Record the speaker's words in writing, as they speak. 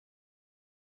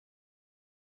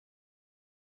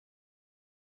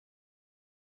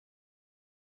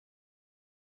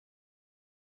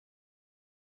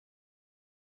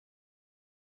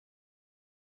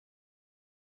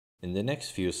In the next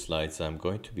few slides, I'm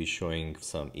going to be showing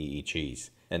some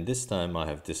EEGs, and this time I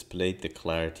have displayed the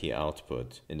clarity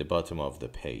output in the bottom of the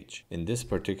page. In this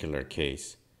particular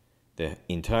case, the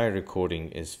entire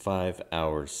recording is 5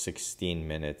 hours, 16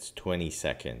 minutes, 20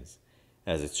 seconds,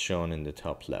 as it's shown in the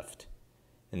top left.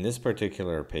 In this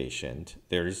particular patient,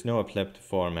 there is no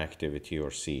epileptiform activity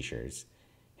or seizures,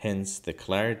 hence the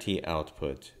clarity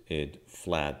output is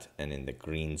flat and in the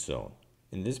green zone.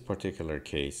 In this particular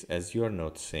case, as you are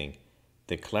noticing,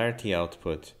 the clarity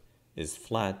output is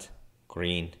flat,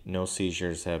 green, no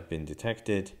seizures have been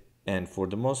detected, and for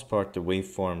the most part the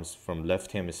waveforms from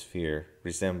left hemisphere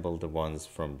resemble the ones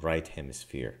from right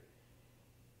hemisphere.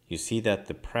 You see that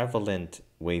the prevalent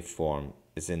waveform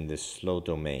is in the slow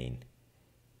domain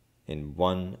in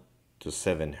 1 to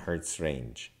 7 Hertz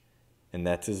range, and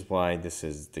that is why this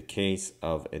is the case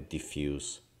of a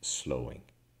diffuse slowing.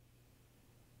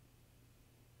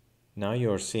 Now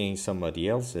you're seeing somebody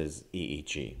else's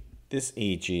EEG. This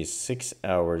EEG is 6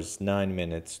 hours, 9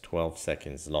 minutes, 12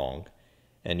 seconds long,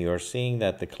 and you're seeing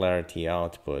that the clarity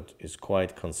output is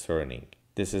quite concerning.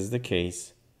 This is the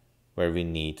case where we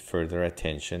need further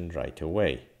attention right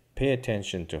away. Pay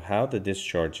attention to how the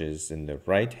discharges in the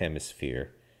right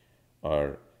hemisphere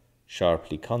are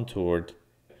sharply contoured,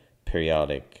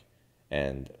 periodic,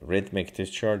 and rhythmic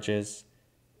discharges,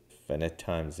 and at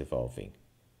times evolving.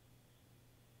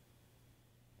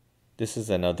 This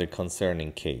is another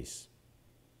concerning case.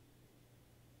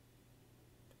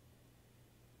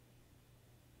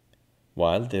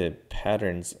 While the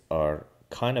patterns are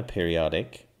kind of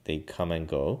periodic, they come and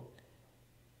go,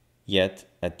 yet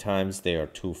at times they are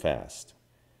too fast.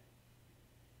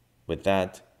 With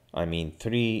that, I mean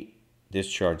 3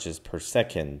 discharges per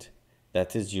second.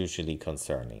 That is usually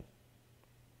concerning.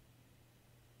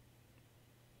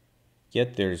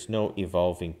 Yet there is no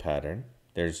evolving pattern.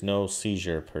 There's no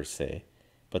seizure per se,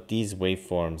 but these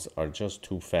waveforms are just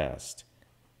too fast.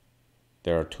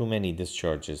 There are too many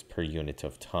discharges per unit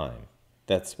of time.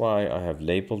 That's why I have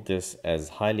labeled this as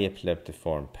highly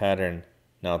epileptiform pattern,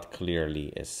 not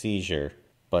clearly a seizure.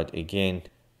 But again,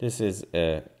 this is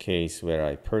a case where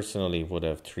I personally would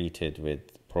have treated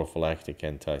with prophylactic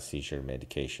anti-seizure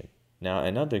medication. Now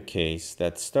another case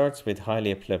that starts with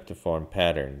highly epileptiform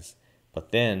patterns,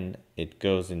 but then it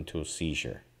goes into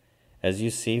seizure. As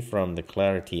you see from the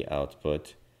clarity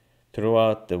output,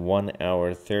 throughout the 1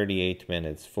 hour, 38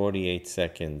 minutes, 48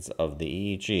 seconds of the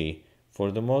EEG,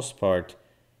 for the most part,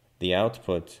 the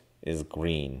output is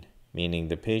green, meaning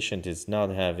the patient is not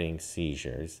having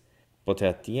seizures. But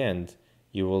at the end,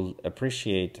 you will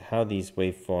appreciate how these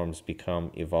waveforms become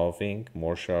evolving,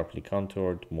 more sharply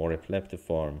contoured, more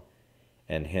epileptiform,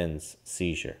 and hence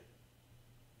seizure.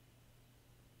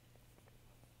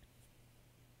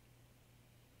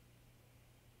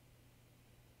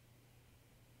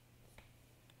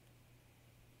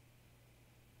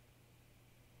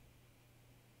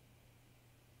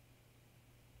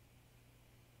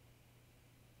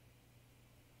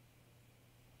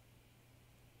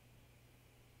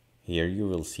 Here you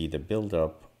will see the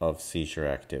buildup of seizure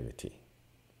activity,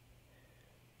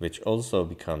 which also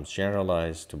becomes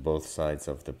generalized to both sides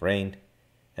of the brain,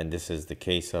 and this is the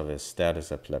case of a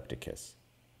status epilepticus.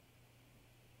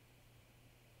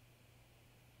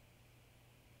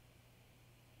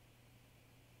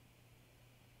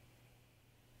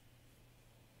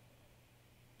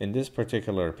 In this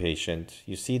particular patient,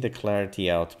 you see the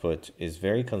clarity output is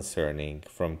very concerning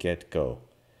from get-go.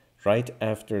 Right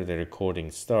after the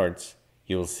recording starts,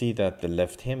 you will see that the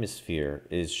left hemisphere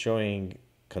is showing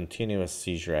continuous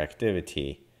seizure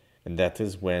activity, and that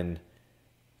is when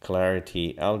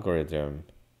clarity algorithm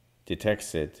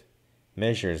detects it,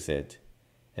 measures it,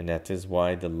 and that is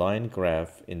why the line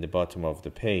graph in the bottom of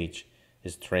the page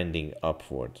is trending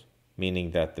upward, meaning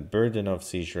that the burden of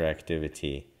seizure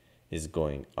activity is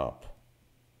going up.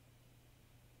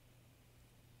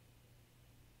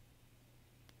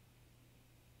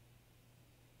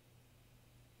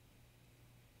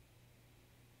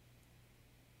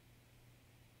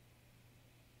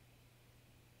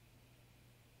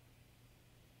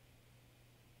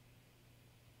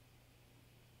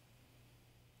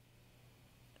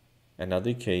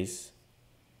 Another case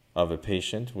of a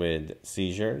patient with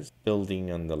seizures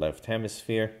building on the left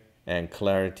hemisphere, and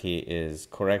clarity is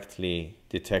correctly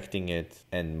detecting it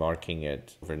and marking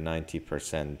it over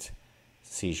 90%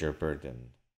 seizure burden.